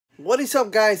What is up,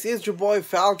 guys? It's your boy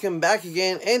Falcon back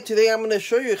again, and today I'm going to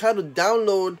show you how to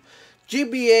download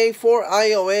GBA for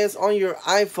iOS on your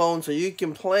iPhone so you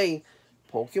can play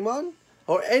Pokemon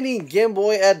or any Game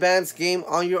Boy Advance game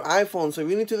on your iPhone. So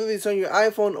if you need to do this on your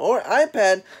iPhone or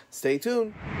iPad, stay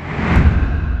tuned.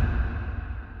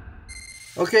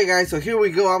 Okay guys, so here we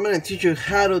go. I'm going to teach you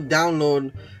how to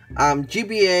download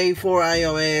GBA for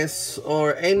iOS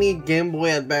or any Game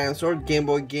Boy Advance or Game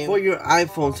Boy game for your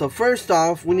iPhone. So first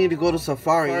off, we need to go to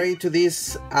Safari to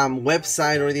this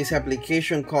website or this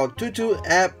application called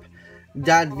TUTU.VIP.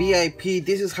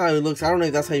 This is how it looks. I don't know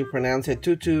if that's how you pronounce it,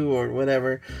 Tutu or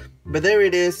whatever, but there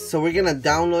it is. So we're gonna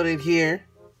download it here.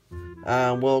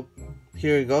 Well,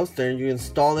 here it goes. There, you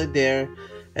install it there,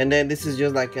 and then this is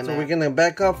just like an. So we're gonna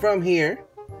back up from here,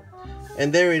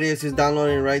 and there it is. It's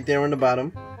downloading right there on the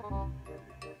bottom.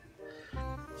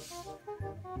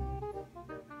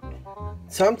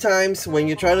 Sometimes when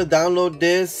you try to download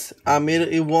this,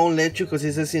 it won't let you because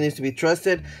it says it needs to be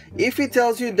trusted. If it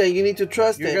tells you that you need to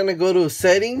trust it, you're gonna go to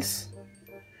settings,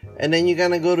 and then you're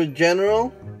gonna go to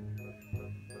general,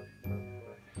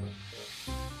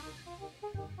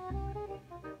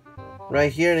 right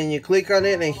here, and then you click on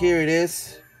it, and here it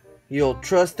is. You'll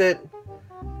trust it.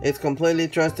 It's completely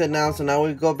trusted now. So now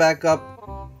we go back up.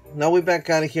 Now we back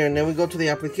out of here, and then we go to the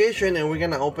application, and we're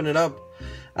gonna open it up.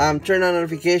 Turn on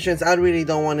notifications. I really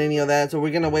don't want any of that, so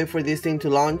we're gonna wait for this thing to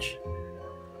launch.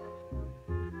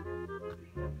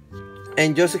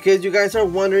 And just in case you guys are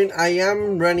wondering, I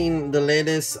am running the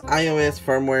latest iOS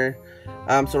firmware.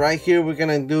 So right here we're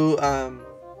gonna do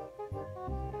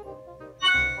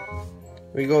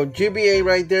we go GBA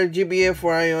right there, GBA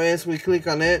for iOS. We click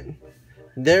on it.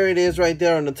 There it is right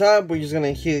there on the top. We're just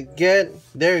gonna hit get.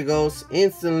 There it goes.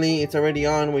 Instantly, it's already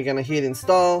on. We're gonna hit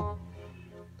install.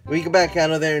 We go back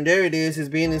out of there, and there it is. It's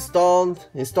being installed.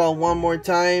 Install one more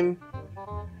time.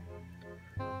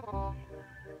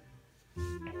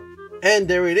 And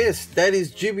there it is. That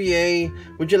is GBA.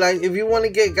 Would you like, if you want to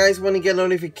get, guys want to get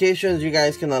notifications, you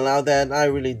guys can allow that. I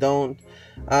really don't.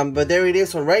 But there it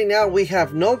is. So right now we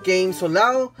have no game. So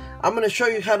now I'm going to show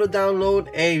you how to download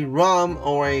a ROM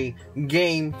or a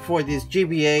game for this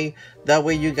GBA. That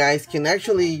way you guys can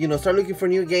actually, you know, start looking for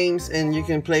new games and you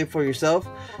can play for yourself.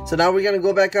 So now we're going to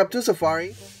go back up to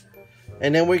Safari.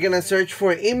 And then we're going to search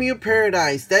for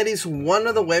EmuParadise. That is one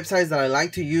of the websites that I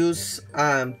like to use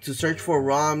to search for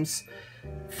ROMs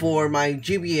for my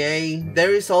GBA.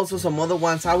 There is also some other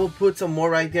ones. I will put some more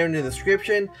right there in the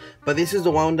description, but this is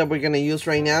the one that we're gonna use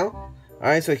right now.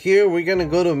 Alright, so here we're gonna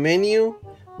go to menu,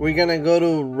 we're gonna go to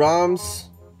ROMs,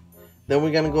 then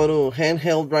we're gonna go to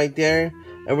handheld right there,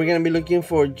 and we're gonna be looking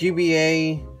for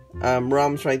GBA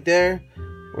ROMs right there.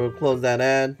 We'll close that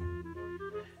ad,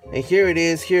 and here it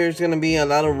is. Here's gonna be a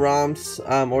lot of ROMs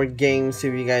or games,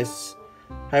 if you guys,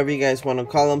 however you guys want to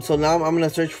call them. So now I'm going to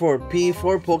search for P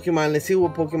for Pokemon. Let's see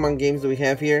what Pokemon games do we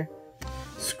have here.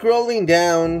 Scrolling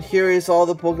down, here is all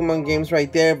the Pokemon games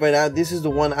right there, but this is the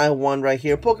one I want right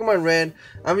here, Pokemon Red.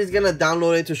 I'm just going to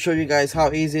download it to show you guys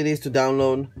how easy it is to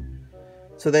download.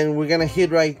 So then we're going to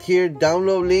hit right here,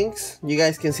 download links. You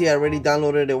guys can see I already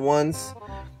downloaded it once.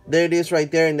 There it is right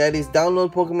there, and that is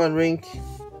download Pokemon link.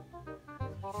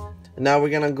 Now we're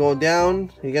going to go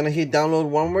down. You're going to hit download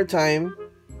one more time.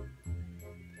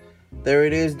 There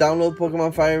it is, download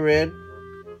Pokemon Fire Red.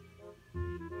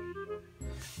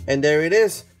 And there it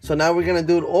is. So now we're gonna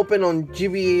do it open on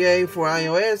GBA for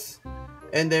iOS.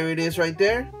 And there it is right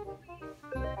there.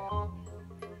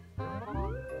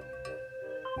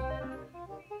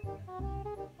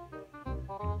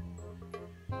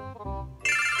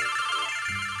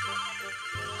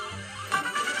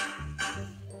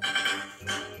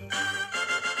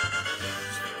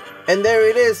 And there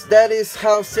it is. That is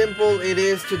how simple it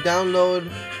is to download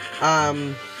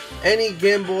any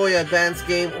Game Boy Advance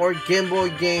game or Game Boy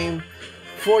game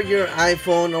for your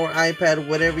iPhone or iPad,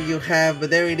 whatever you have. But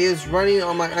there it is, running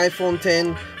on my iPhone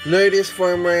 10, latest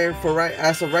firmware for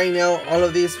as of right now. All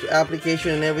of this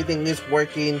application and everything is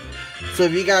working. So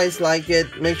if you guys like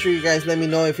it, make sure you guys let me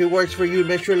know. If it works for you,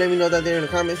 make sure let me know that there in the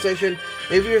comment section.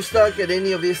 If you're stuck at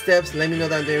any of these steps, let me know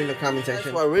that there in the comment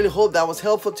section. So I really hope that was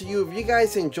helpful to you. If you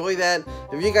guys enjoy that,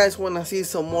 if you guys want to see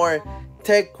some more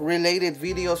tech related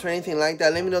videos or anything like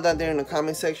that, let me know that there in the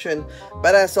comment section.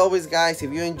 But as always, guys,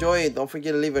 if you enjoy it, don't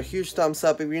forget to leave a huge thumbs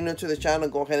up. If you're new to the channel,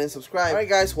 go ahead and subscribe. Alright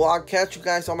guys, well, I'll catch you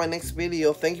guys on my next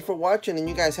video. Thank you for watching, and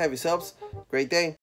you guys have yourselves a great day.